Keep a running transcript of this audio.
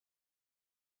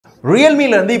Realme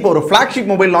இருந்து இப்போ ஒரு flagship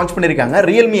மொபைல் லான்ச் பண்ணிருக்காங்க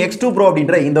Realme X2 Pro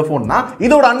அப்படிங்கற இந்த ஃபோன் தான்.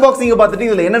 இதோட அன்பாக்சிங் பார்த்துட்டு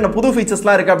இதுல என்னென்ன புது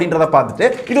ஃபீச்சர்ஸ்லாம் இருக்கு அப்படிங்கறத பார்த்துட்டு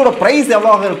இதோட பிரைஸ்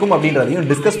எவ்வளவு இருக்கும் அப்படிங்கறதையும்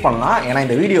டிஸ்கஸ் பண்ணலாம். ஏனா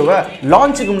இந்த வீடியோவை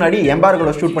லான்ச்சுக்கு முன்னாடி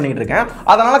எம்பார்கோல ஷூட் பண்ணிட்டு இருக்கேன்.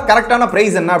 அதனால கரெக்ட்டான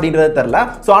பிரைஸ் என்ன அப்படிங்கறது தெரியல.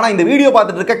 சோ ஆனா இந்த வீடியோ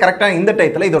பார்த்துட்டு இருக்க கரெக்ட்டா இந்த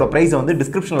டைட்டில்ல இதோட பிரைஸ் வந்து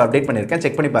டிஸ்கிரிப்ஷன்ல அப்டேட் பண்ணிருக்கேன்.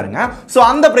 செக் பண்ணி பாருங்க. சோ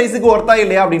அந்த பிரைஸ்க்கு வர்த்தா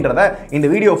இல்லையா அப்படிங்கறத இந்த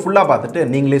வீடியோ ஃபுல்லா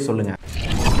பார்த்துட்டு நீங்களே சொல்லுங்க.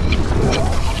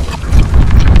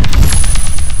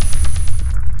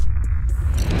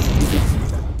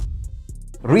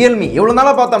 Realme எவ்வளவு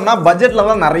நாளா பார்த்தோம்னா பட்ஜெட்ல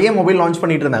தான் நிறைய மொபைல் லான்ச்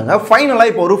பண்ணிட்டு இருந்தாங்க. ஃபைனலா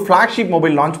இப்போ ஒரு flagship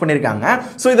மொபைல் லான்ச் பண்ணிருக்காங்க.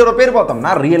 சோ இதோட பேர்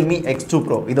பார்த்தோம்னா Realme X2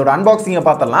 Pro. இதோட அன்பாக்சிங்க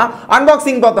பார்த்தலாம்.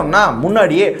 அன்பாக்சிங் பார்த்தோம்னா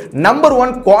முன்னாடியே number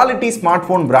 1 quality smart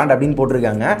phone brand அப்படினு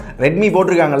போட்டுருக்காங்க. Redmi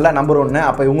போட்டுருக்காங்கல்ல நம்பர் 1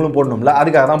 அப்ப இவங்களும் போடணும்ல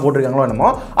அதுக்காக தான் போட்டுருக்காங்களோ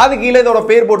என்னமோ. அது கீழ இதோட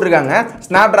பேர் போட்டுருக்காங்க.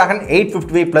 Snapdragon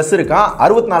 855 Plus இருக்கா.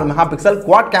 64 மெகாபிக்சல்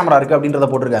குவாட் கேமரா இருக்கு அப்படின்றத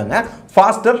போட்டுருக்காங்க.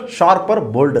 Pastor, sharper,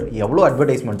 folder. எவ்வளவு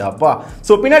அட்வர்டைஸ்மென்ட் அப்பா.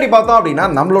 சோ பின்னாடி பார்த்தோம் அப்படினா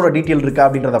நம்மளோட டீடைல் இருக்கா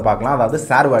அப்படின்றத பார்க்கலாம். அதாவது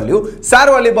ஷேர்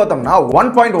வேல்யூ பார்த்தோம்னா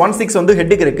 1.16 வந்து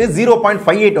ஹெட்டுக்கு இருக்கு,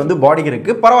 0.58 வந்து பாடிக்கு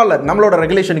இருக்கு. பரவாயில்ல நம்மளோட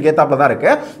ரெகுலேஷனுக்கு ஏத்தாப்ல தான்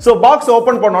இருக்கு. சோ பாக்ஸ்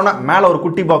ஓபன் பண்ணோம்னா மேல ஒரு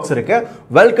குட்டி பாக்ஸ் இருக்கு.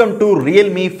 வெல்கம் டு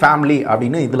Realme ஃபேமிலி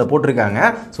அப்படினு இதுல போட்டுருக்காங்க.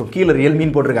 சோ கீழ Realme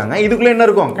ன்னு போட்டுருக்காங்க. இதுக்குள்ள என்ன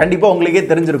இருக்கும் கண்டிப்பா உங்களுக்கே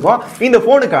தெரிஞ்சிருக்கும். இந்த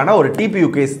போனுக்கான ஒரு TPU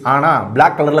கேஸ் ஆனா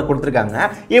Black கலர்ல கொடுத்திருக்காங்க.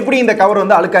 எப்படி இந்த கவர்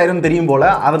வந்து அழுக்காயிரும் தெரியும்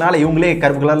போல அதனால இவங்களே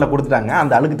கருப்பு கலர்ல கொடுத்துட்டாங்க.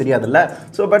 அந்த அழுக்கு தெரியாதுல்ல.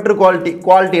 சோ பெட்டர்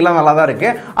குவாலிட்டி எல்லாம் நல்லா தான்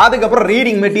இருக்கு. அதுக்கு அப்புறம்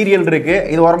ரீடிங் மெட்டீரியல் இருக்கு.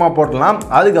 இது ஓரமா போடலாம்.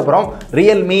 அதுக்கு அப்புறம்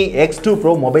Realme X2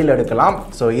 Pro மொபைல் எடுக்கலாம்.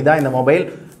 சோ இதான் இந்த மொபைல்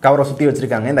கவரை சுத்தி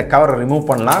வச்சிருக்காங்க. இந்த கவரை ரிமூவ்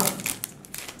பண்ணலாம்.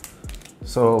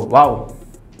 சோ வாவ்,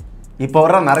 இப்போ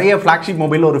வர நிறைய flagship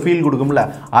மொபைல் ஒரு ஃபீல் கொடுக்கும்ல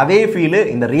அதே ஃபீல்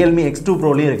இந்த Realme X2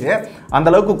 Proலயும் இருக்கு. அந்த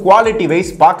அளவுக்கு குவாலிட்டி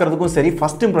வைஸ் பார்க்கிறதுக்கும் சரி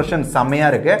ஃபர்ஸ்ட் இம்ப்ரஷன் செம்மையா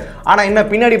இருக்கு. ஆனா என்ன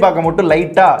பின்னாடி பார்க்க மட்டும்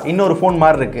லைட்டா இன்னொரு ஃபோன்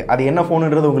மாதிரி இருக்கு. அது என்ன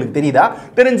ஃபோன்ன்றது உங்களுக்கு தெரியுதா?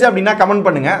 தெரிஞ்சு அப்படின்னா கமெண்ட்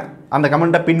பண்ணுங்க. அந்த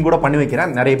கமெண்ட்டை பின் கூட பண்ணி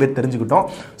வைக்கிறேன், நிறைய பேர் தெரிஞ்சுக்கிட்டோம்.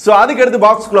 ஸோ அதுக்கு அடுத்து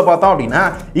பாக்ஸ்குள்ள பார்த்தோம் அப்படின்னா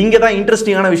இங்கே தான்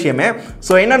இன்ட்ரெஸ்டிங்கான விஷயமே.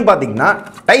 ஸோ என்னன்னு பார்த்தீங்கன்னா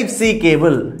டைப் சி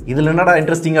கேபிள். இதில் என்னடா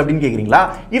இன்ட்ரெஸ்டிங் அப்படின்னு கேட்குறீங்களா?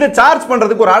 இதை சார்ஜ்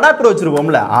பண்ணுறதுக்கு ஒரு அடாப்டர்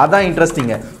வச்சிருப்போம்ல அதான்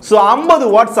இன்ட்ரெஸ்டிங். ஸோ 50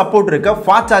 வாட் சப்போர்ட் இருக்க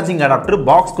ஃபாஸ்ட் சார்ஜிங் அடாப்டர்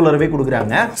பாக்ஸ்குள்ளவே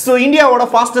கொடுக்குறாங்க. ஸோ இந்தியாவோட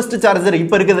ஃபாஸ்டஸ்ட் சார்ஜர்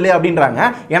இப்போ இருக்குதுலே அப்படின்றாங்க.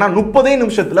 ஏன்னா 30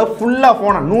 நிமிஷத்தில் ஃபுல்லாக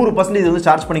ஃபோனை 100% வந்து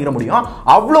சார்ஜ் பண்ணிக்க முடியும்.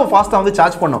 அவ்வளோ ஃபாஸ்ட்டாக வந்து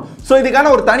சார்ஜ் பண்ணும். ஸோ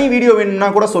இதுக்கான ஒரு தனி வீடியோ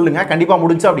வேணும்னா கூட சொல்லுங்க. கண்டிப்பாக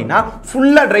முடிஞ்சு அப்படின்னா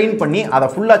ஃபுல்லாக ட்ரெயின் பண்ணி அதை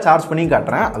ஃபுல்லா சார்ஜ் பண்ணி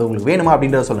காட்டுறேன். அது உங்களுக்கு வேணுமா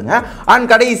அப்படின்றத சொல்லுங்க. அண்ட்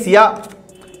கடைசியா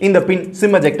இந்த பின்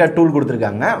சிம் எஜெக்டர் டூல்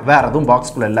கொடுத்திருக்காங்க. வேற எதுவும்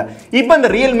பாக்ஸ்குள்ள இல்ல. இப்போ இந்த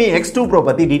Realme X2 Pro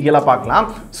பத்தி டீடைலா பார்க்கலாம்.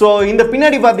 சோ இந்த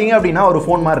பின்னாடி பாத்தீங்க அப்படினா ஒரு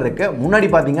ஃபோன் மாதிரி இருக்கு, முன்னாடி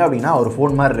பாத்தீங்க அப்படினா ஒரு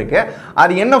ஃபோன் மாதிரி இருக்கு.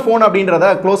 அது என்ன ஃபோன் அப்படின்றத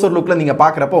க்ளோசர் லுக்ல நீங்க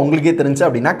பார்க்கறப்ப உங்களுக்கே தெரிஞ்சு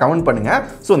அப்படினா கமெண்ட் பண்ணுங்க.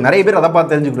 சோ நிறைய பேர் அத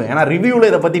பார்த்து தெரிஞ்சுக்கணும். ஏனா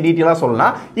ரிவ்யூல இத பத்தி டீடைலா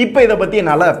சொல்லலாம். இப்போ இத பத்தி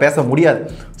என்னால பேச முடியாது.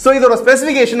 சோ இதோட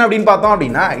ஸ்பெசிஃபிகேஷன் அப்படினு பார்த்தோம்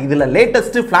அப்படினா இதுல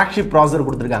லேட்டஸ்ட் flagship ப்ராசஸர்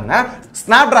கொடுத்திருக்காங்க.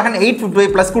 Snapdragon 855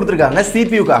 Plus கொடுத்திருக்காங்க.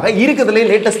 CPU காக இருக்குதுல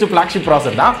லேட்டஸ்ட் flagship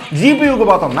ப்ராசஸர் தான். GPU க்கு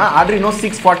பார்த்தோம் Adreno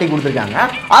 640 கொடுத்திருக்காங்க.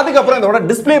 அதுக்கு அப்புறம் இதோட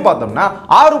டிஸ்ப்ளே பார்த்தோம்னா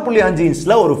 6.5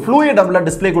 இன்ச்ல ஒரு fluid AMOLED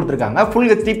டிஸ்ப்ளே கொடுத்திருக்காங்க. Full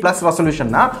HD Plus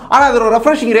ரெசல்யூஷன் தான். ஆனா அதோட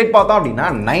ரெஃப்ரெஷிங் ரேட் பார்த்தோம் அப்படினா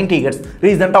 90 Hz.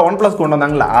 ரீசன்ட்டா OnePlus கொண்டு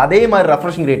வந்தாங்கல அதே மாதிரி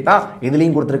ரெஃப்ரெஷிங் ரேட் தான்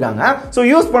இதுலயும் கொடுத்திருக்காங்க. சோ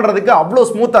யூஸ் பண்றதுக்கு அவ்வளவு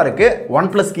ஸ்மூத்தா இருக்கு.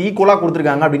 OnePlus க்கு ஈக்குவலா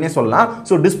கொடுத்திருக்காங்க அப்படினே சொல்லலாம்.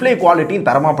 சோ டிஸ்ப்ளே குவாலிட்டி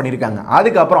தரமா பண்ணிருக்காங்க.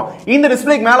 அதுக்கு அப்புறம் இந்த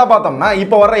டிஸ்ப்ளேக்கு மேல பார்த்தோம்னா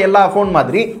இப்போ வர எல்லா ஃபோன்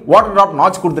மாதிரி வாட்டர் டிராப்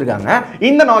நாட்ச் கொடுத்திருக்காங்க.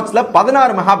 இந்த நாட்ச்ல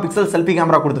 16 மெகாபிக்சல் செல்ஃபி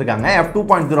கேமரா கொடுத்திருக்காங்க.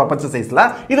 f2.0 அபர்ச்சர் சைஸ்ல.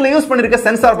 இதுல யூஸ் பண்ணிருக்க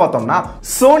சென்சார் பார்த்தோம்னா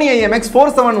Sony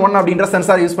IMX471 அப்படிங்கற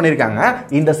சென்சார் யூஸ் பண்ணிருக்காங்க.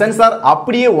 இந்த சென்சார்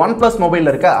அப்படியே OnePlus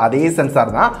மொபைல்ல இருக்க அதே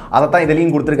சென்சார் தான். அத தான்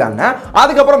இதுலயும் கொடுத்திருக்காங்க.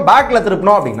 அதுக்கு அப்புறம் பேக்ல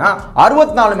திருப்பணும் அப்படினா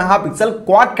 64 மெகாபிக்சல்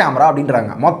குவாட் கேமரா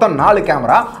அப்படின்றாங்க. மொத்தம் 4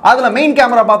 கேமரா. அதுல மெயின்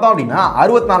கேமரா பார்த்தோம் அப்படினா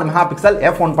 64 மெகாபிக்சல்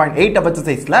f1.8 அபர்ச்சர்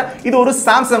சைஸ்ல. இது ஒரு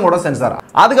சாம்சங்கோட சென்சார்.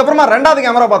 அதுக்கு அப்புறமா இரண்டாவது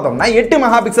கேமரா பார்த்தோம்னா 8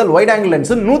 megapixel wide angle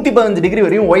lens 115 degree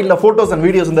வரையும் வைட்ல போட்டோஸ் அண்ட்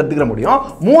வீடியோஸ் வந்து எடுத்துக்க முடியும்.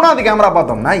 மூணாவது கேமரா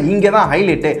பார்த்தோம்னா இங்க தான்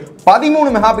ஹைலைட் 13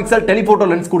 மெகாபிக்சல் டெலிஃபோட்டோ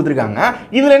லென்ஸ் கொடுத்திருக்காங்க.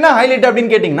 இதுல என்ன ஹைலைட்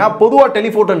அப்படினு கேட்டிங்கனா பொதுவா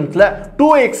டெலிஃபோட்டோ லென்ஸ்ல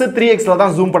 2x 3x ல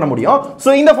தான் ஜூம் பண்ண முடியும். சோ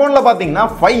இந்த போன்ல பாத்தீங்கன்னா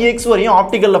 5x வரையும்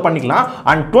ஆப்டிகல்ல பண்ணிக்கலாம்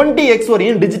and 20x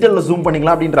வரையும் டிஜிட்டல்ல ஜூம்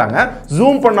பண்ணிக்கலாம் அப்படின்றாங்க.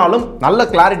 ஜூம் பண்ணாலும் நல்ல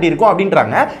கிளாரிட்டி இருக்கும்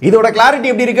அப்படின்றாங்க. இதோட கிளாரிட்டி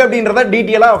எப்படி இருக்கு அப்படின்றத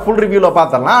டீடைலா ஃபுல் ரிவ்யூல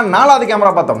பார்த்தறலாம். நாலாவது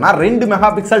கேமரா பார்த்தோம்னா 2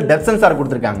 மெகாபிக்சல் டெப்த் சென்சார்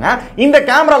கொடுத்திருக்காங்க. இந்த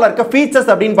கேமரால இருக்க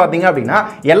ஃபீச்சர்ஸ் அப்படினு பாத்தீங்க அப்படினா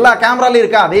எல்லா கேமராலயும்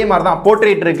இருக்க அதே மாதிரி தான்.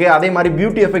 போர்ட்ரேட் இருக்கு, அதே மாதிரி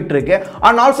பியூட்டி எஃபெக்ட் இருக்கு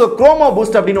and also chroma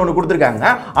boost அப்படினு ஒன்னு கொடுத்திருக்காங்க.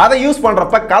 அதை யூஸ்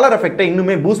பண்றப்ப கலர் எஃபெக்ட்டை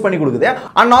இன்னுமே பூஸ்ட் பண்ணி கொடுக்குது.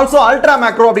 and also ultra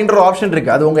macro அப்படிங்கற ஒரு ஆப்ஷன்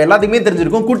இருக்கு. அது உங்க எல்லாத்துக்குமே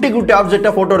தெரிஞ்சிருக்கும். குட்டி குட்டி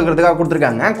ஆப்ஜெக்ட்டை போட்டோ எடுக்கிறதுக்காக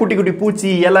கொடுத்திருக்காங்க. குட்டி குட்டி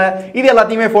பூச்சி, இலை இது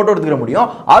எல்லாத்தையுமே போட்டோ எடுத்துக்க முடியும்.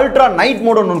 அல்ட்ரா நைட்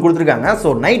மோட் ஒன்னு கொடுத்திருக்காங்க.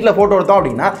 சோ நைட்ல போட்டோ எடுத்தோம்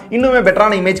அப்படினா இன்னுமே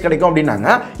பெட்டரான இமேஜ் கிடைக்கும்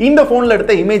அப்படினாங்க. இந்த போன்ல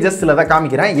எடுத்த இமேஜஸ் சிலதை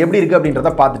காமிக்கிறேன். எப்படி இருக்கு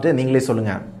அப்படின்றத பார்த்துட்டு நீங்களே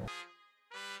சொல்லுங்க.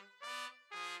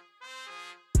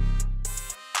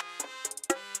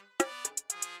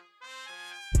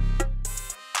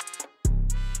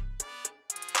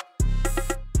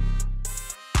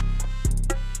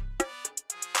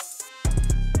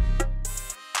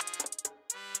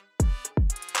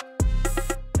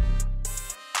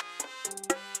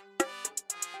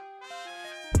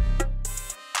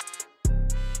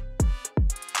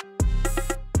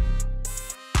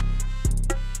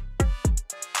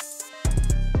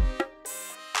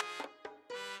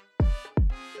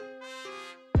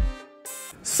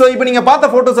 சோ இப்போ நீங்க பார்த்த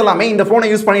போட்டோஸ் எல்லாமே இந்த போனை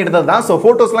யூஸ் பண்ணி எடுத்தது தான். சோ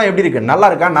போட்டோஸ்லாம் எப்படி இருக்கு, நல்லா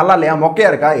இருக்கா, நல்லா இல்லையா, மொக்கையா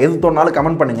இருக்கா, எது தோணாலும்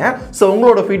கமெண்ட் பண்ணுங்க. சோ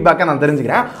உங்களோட ஃபீட்பேக்கை நான்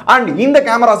தெரிஞ்சுக்கிறேன். அண்ட் இந்த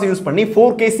கேமராஸ் யூஸ் பண்ணி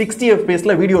 4K 60 FPS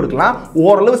ல வீடியோ எடுக்கலாம்.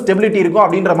 ஓரளவு ஸ்டெபிலிட்டி இருக்கும்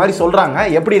அப்படின்ற மாதிரி சொல்றாங்க.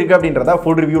 எப்படி இருக்கு அப்படின்றத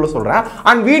ஃபுல் ரிவ்யூல சொல்றேன்.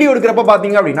 அண்ட் வீடியோ எடுக்கிறப்ப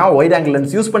பாத்தீங்க அப்படின்னா வைட் ஆங்கிள்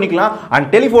லென்ஸ் யூஸ் பண்ணிக்கலாம். And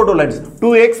telephoto lens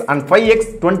 2x and 5x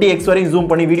 20x வரையும் ஜூம்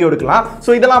பண்ணி வீடியோ எடுக்கலாம்.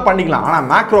 சோ இதெல்லாம் பண்ணிக்கலாம். ஆனா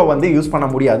மேக்ரோ வந்து யூஸ் பண்ண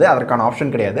முடியாது, அதற்கான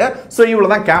ஆப்ஷன் கிடையாது. சோ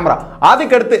இவ்வளவுதான் கேமரா.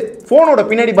 அதுக்கு அடுத்து போனோட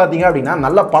பின்னாடி பாத்தீங்க அப்படின்னா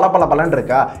நல்ல பளபளன்னு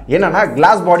இருக்கா. என்னன்னா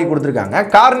கிளாஸ் பாடி கொடுத்திருக்காங்க.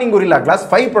 கார்னிங் கொரில்லா கிளாஸ்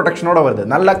 5 ப்ரொடெக்ஷனோட வருது.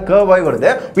 நல்ல கர்வ் ஆயி வருது.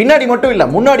 பின்னாடி மட்டும் இல்ல,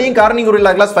 முன்னாடியும் கார்னிங்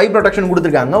கொரில்லா கிளாஸ் 5 ப்ரொடெக்ஷன்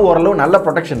கொடுத்திருக்காங்க. ஓரளவு நல்ல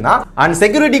ப்ரொடெக்ஷன் தான். அண்ட்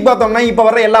செக்யூரிட்டி பார்த்தோம்னா இப்ப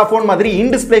வர எல்லா போன் மாதிரி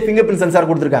இன் டிஸ்ப்ளே ஃபிங்கர் பிரிண்ட் சென்சார்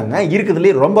கொடுத்திருக்காங்க.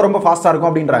 இருக்குதுல ரொம்ப ஃபாஸ்டா இருக்கும்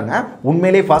அப்படின்றாங்க.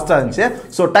 உண்மையிலேயே ஃபாஸ்டா இருந்துச்சு.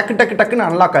 சோ டக்குன்னு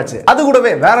அன்லாக் ஆச்சு. அது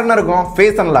கூடவே வேற என்ன இருக்கும்,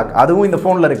 ஃபேஸ் அன்லாக். அதுவும் இந்த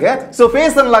போன்ல இருக்கு. சோ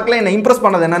ஃபேஸ் அன்லாக்ல என்ன இம்ப்ரெஸ்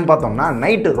பண்ணது என்னன்னு பார்த்தோம்னா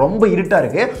நைட் ரொம்ப இருட்டா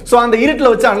இருக்கு. சோ அந்த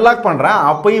இருட்டுல வச்சு அன்லாக் பண்றேன்.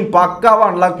 அப்பயும் பக்காவா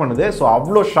அன்லாக் பண்ணுது. சோ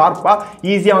அவ்வளவு ஷார்ப்பா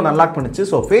ஈஸியா வந்து அன்லாக் பண்ணுச்சு.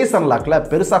 சோ ஃபேஸ் அன்லாக்ல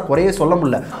பெருசா குறையே சொல்ல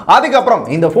முடியல. அதுக்கப்புறம்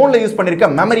இந்த போன்ல யூஸ் பண்ணிருக்க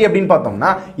மெமரி அப்படின்னு பார்த்தோம்னா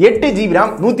 8GB RAM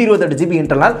 128GB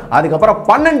இன்டர்னல், அதுக்கப்புறம்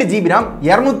 12GB RAM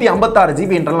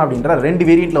 256GB இன்டர்னல் அப்படின்ற ரெண்டு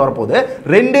வேரியன்ட்ல வரப்போகுது.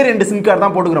 ரெண்டு சிம் கார்டு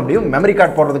தான் போட்டுக்க முடியும். மெமரி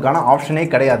கார்டு போடுறதுக்கான ஆப்ஷனே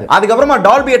கிடையாது. அதுக்கப்புறமா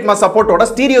டால்பி அட்மாஸ் சப்போர்ட்டோட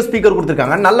ஸ்டீரியோ ஸ்பீக்கர்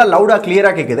கொடுத்திருக்காங்க. நல்ல லவுடா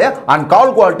கிளியரா கேக்குது. அண்ட்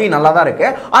கால் குவாலிட்டி நல்லா தான் இருக்கு.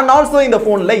 அண்ட் ஆல்சோ இந்த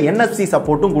போன்ல NFC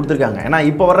சப்போர்ட்டும் கொடுத்திருக்காங்க. ஏன்னா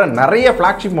இப்போ வர நிறைய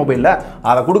ஃபிளாக்ஷிப் மொபைல்ல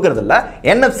அதை கொடுக்கறது இல்ல.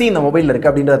 NFC இந்த மொபைல்ல இருக்கு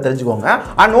அப்படின்றத தெரிஞ்சுக்கோங்க.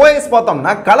 அண்ட் OS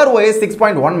பார்த்தோம்னா கலர் OS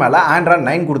 6.1 மேல Android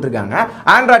 9 கொடுத்திருக்காங்க.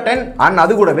 Android 10 அண்ட்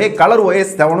அது கூடவே கலர் OS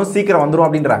 7 சீக்கிரம் வந்துரும்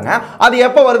அப்படின்றாங்க. அது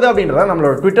எப்ப வருது அப்படின்றத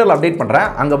நம்மளோட ட்விட்டர்ல அப்டேட் பண்றேன்.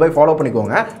 அங்க போய் ஃபாலோ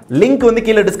பண்ணிக்கோங்க. லிங்க் வந்து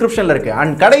கீழ டிஸ்கிரிப்ஷன்ல இருக்கு.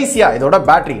 அண்ட் கடைசியா இதோட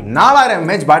பேட்டரி 4000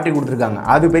 mAh பேட்டரி கொடுத்திருக்காங்க.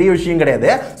 அது பெரிய விஷயம் கிடையாது.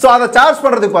 சோ அதை சார்ஜ்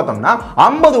பண்றதுக்கு பார்த்தோம்னா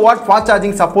 50 வாட் ஃபாஸ்ட்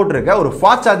சார்ஜிங் சப்போர்ட் இருக்கு. ஒரு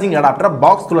ஃபாஸ்ட் சார்ஜிங் அடாப்டர்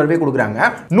பாக்ஸ் குள்ளவே கொடுக்குறாங்க.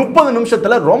 30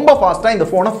 நிமிஷத்துல ரொம்ப ஃபாஸ்டா இந்த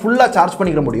போனை ஃபுல்லா சார்ஜ்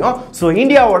பண்ணிக்க முடியும். சோ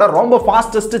இந்தியாவோட ரொம்ப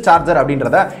ஃபாஸ்டஸ்ட் சார்ஜர்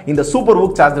அப்படின்றத இந்த சூப்பர்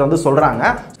வூக் சார்ஜர் வந்து சொல்றாங்க.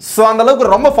 சோ அந்த அளவுக்கு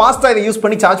ரொம்ப ஃபாஸ்டா இதை யூஸ்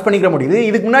பண்ணி சார்ஜ் பண்ணிக்க முடியுது.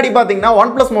 இதுக்கு முன்னாடி பாத்தீங்கன்னா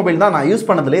OnePlus மொபைல் தான் நான் யூஸ்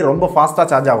பண்ணதுல ரொம்ப ஃபாஸ்டா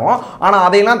சார்ஜ் ஆகும். ஆனா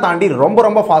அதையெல்லாம் தாண்டி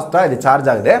ரொம்ப ஃபாஸ்டா இது சார்ஜ்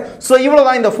ஆகுது. சோ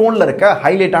இவ்வளவுதான் இந்த போன்ல இருக்க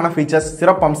ஹைலைட்டான ஃபீச்சர்ஸ்,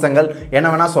 சிறப்பு அம்சங்கள் என்ன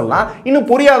வேணா சொல்லலாம். இன்னும்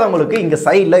புரியாதவங்களுக்கு இங்க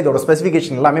சைடுல இதோட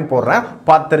ஸ்பெசிஃபிகேஷன் எல்லாமே போடுறேன்,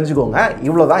 பார்த்து தெரிஞ்சுக்கோங்க.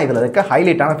 இவ்வளவுதான் இதுல இருக்க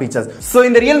ஹைலைட்டான ஃபீச்சர்ஸ். சோ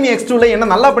இந்த Realme X2 ல என்ன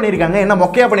நல்லா பண்ணிருக்காங்க, என்ன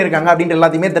மொக்கையா பண்ணிருக்காங்க அப்படின்ற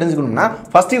எல்லாத்தையுமே தெரிஞ்சுக்கணும்னா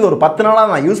ஃபர்ஸ்ட் இது ஒரு 10 நாளா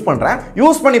நான் யூஸ் பண்றேன்.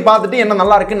 யூஸ் பண்ணி பார்த்துட்டு என்ன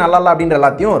நல்லா இருக்கு நல்லா இல்ல அப்படின்ற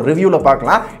எல்லாத்தையும் ரிவ்யூல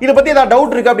பார்க்கலாம். இத பத்தி ஏதாவது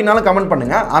டவுட் இருக்கு அப்படினாலும் கமெண்ட்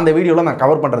பண்ணுங்க. அந்த வீடியோல நான்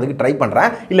கவர் பண்றதுக்கு ட்ரை பண்றேன்.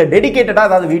 இல்ல டெடிகேட்டடா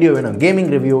ஏதாவது வீடியோ வேணும், கேமிங்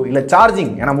ரிவ்யூ இல்ல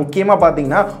சார்ஜிங், ஏன்னா முக்கியமா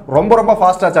பாத்தீங்கன்னா ரொம்ப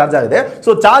ஃபாஸ்டா சார்ஜ் ஆகுது.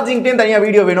 சோ சார்ஜிங்க்கு தனியா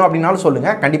வீடியோ வேணும் அப்படினாலும் சொல்லுங்க,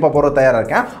 கண்டிப்பா போற தயாரா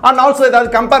இருக்கேன். அண்ட் ஆல்சோ ஏதாவது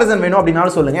கம்பேரிசன் வேணும்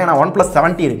அப்படினாலும் சொல்லுங்க. ஏன்னா OnePlus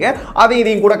 70 இருக்கு,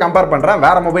 இதையும் கூட கம்பேர் பண்றேன்.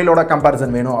 வேற மொபைலோட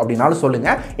கம்பேரிசன் வேணும் அப்படினாலும் சொல்லுங்க.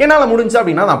 என்னால முடிஞ்சு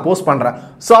அப்படினா நான் போஸ்ட் பண்றேன்.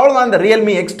 சோ அவ்வளவுதான் இந்த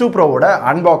Realme X2 Pro ஓட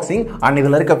அன்பாக்சிங் அண்ட்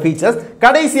இதுல இருக்க ஃபீச்சர்ஸ்.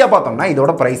 கடைசியா பார்த்தோம்னா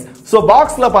இதோட பிரைஸ். சோ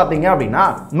பாக்ஸ்ல பாத்தீங்க அப்படின்னா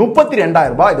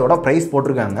 32,000 ரூபாய் இதோட பிரைஸ்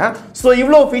போட்டிருக்காங்க. சோ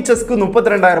இவ்வளவு ஃபீச்சர்ஸ்க்கு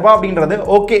 32,000 ரூபாய் அப்படின்றது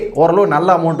ஓகே, ஓரளவு நல்ல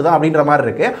அமௌண்ட் தான் அப்படின்ற மாதிரி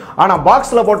இருக்கு. ஆனா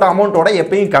பாக்ஸ்ல போட்ட அமௌண்ட்டோட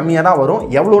எப்பயும் கம்மியா தான் வரும்.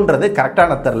 எவ்வளவுன்றது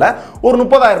கரெக்டான தெரியல. ஒரு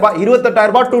 30,000 ரூபாய், 28,000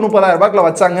 ரூபாய் டு 30,000 ரூபாய்க்குள்ள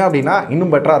வச்சாங்க அப்படின்னா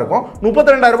இன்னும் பெட்டரா இருக்கும்.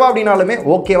 32,000 ரூபாய் அப்படினாலுமே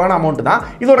ஓகேவான அமௌண்ட் தான்.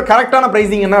 இதோட கரெக்டான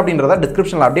பிரைசிங் என்ன அப்படின்றத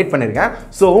டிஸ்கிரிப்ஷன்ல அப்டேட் பண்ணிருக்கேன்.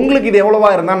 சோ உங்களுக்கு இது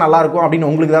எவ்வளவா இருந்தா நல்லா இருக்கும் அப்படின்னு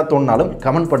உங்களுக்கு தான் தோணுனாலும்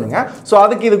கமெண்ட் பண்ணுங்க. சோ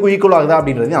அதுக்கு இதுக்கு ஈக்குவல் ஆகுதா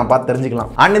அப்படின்றது நான் பார்த்து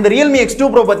தெரிஞ்சுக்கலாம். அண்ட் இந்த Realme X2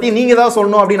 Pro பத்தி நீங்க ஏதாவது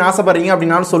சொல்லணும் அப்படின்னு ஆசைப்படுறீங்க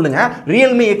அப்படினாலும் சொல்லுங்க.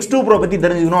 Realme X2 Pro பத்தி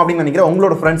தெரிஞ்சுக்கணும் அப்படின்னு நினைக்கிற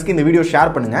உங்களோட ஃப்ரெண்ட்ஸ்க்கு இந்த வீடியோ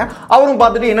ஷேர் பண்ணுங்க. அவரும்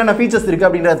பார்த்துட்டு என்னென்ன ஃபீச்சர்ஸ் இருக்கு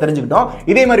அப்படின்றத தெரிஞ்சுக்கிட்டோம்.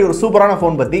 இதே மாதிரி ஒரு சூப்பரான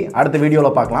போன் பத்தி அடுத்த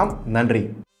வீடியோல பார்க்கலாம். நன்றி.